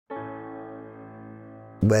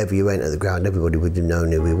Wherever you went at the ground, everybody would have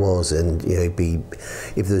known who he was, and you know,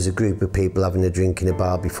 if there was a group of people having a drink in a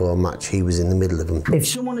bar before a match, he was in the middle of them. If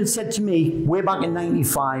someone had said to me, way back in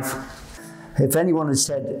 '95, if anyone had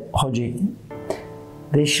said, Hodgie,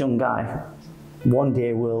 this young guy, one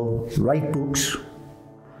day will write books,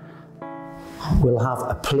 will have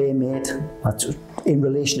a playmate that's in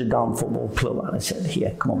relation to Down Football Club, and I said,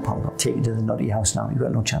 here, come on, pal, I'll take you to the nutty house now, you've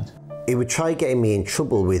got no chance. He would try getting me in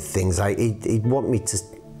trouble with things. He'd want me to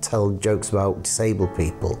tell jokes about disabled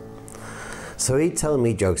people. So he'd tell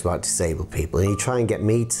me jokes about disabled people, and he'd try and get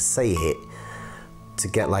me to say it to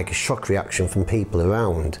get like a shock reaction from people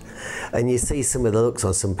around. And you see some of the looks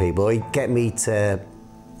on some people. He'd get me to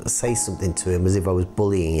say something to him as if I was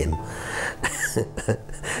bullying him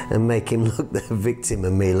and make him look the victim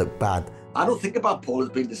and me look bad. I don't think about Paul as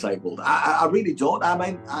being disabled. I really don't. I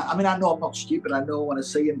mean, I know I'm not stupid. I know when I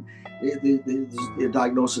see him, the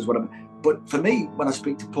diagnosis, whatever. But for me, when I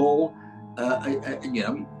speak to Paul, you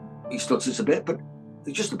know, he stutters a bit, but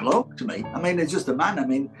he's just a bloke to me. I mean, he's just a man. I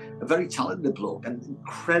mean, a very talented bloke and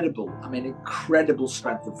incredible. I mean, incredible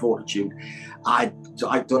strength and fortitude. I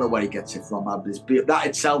don't know where he gets it from. That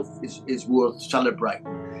itself is worth celebrating.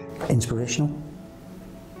 Inspirational.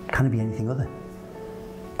 Can it be anything other?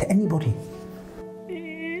 To anybody.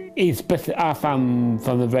 Especially I found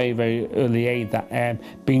from a very, very early age that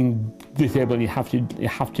being disabled, you have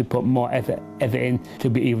to put more effort in to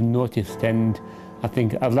be even noticed. And I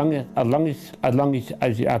think as long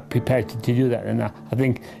as you are prepared to do that, and I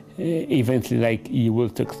think eventually, like, you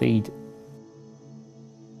will succeed.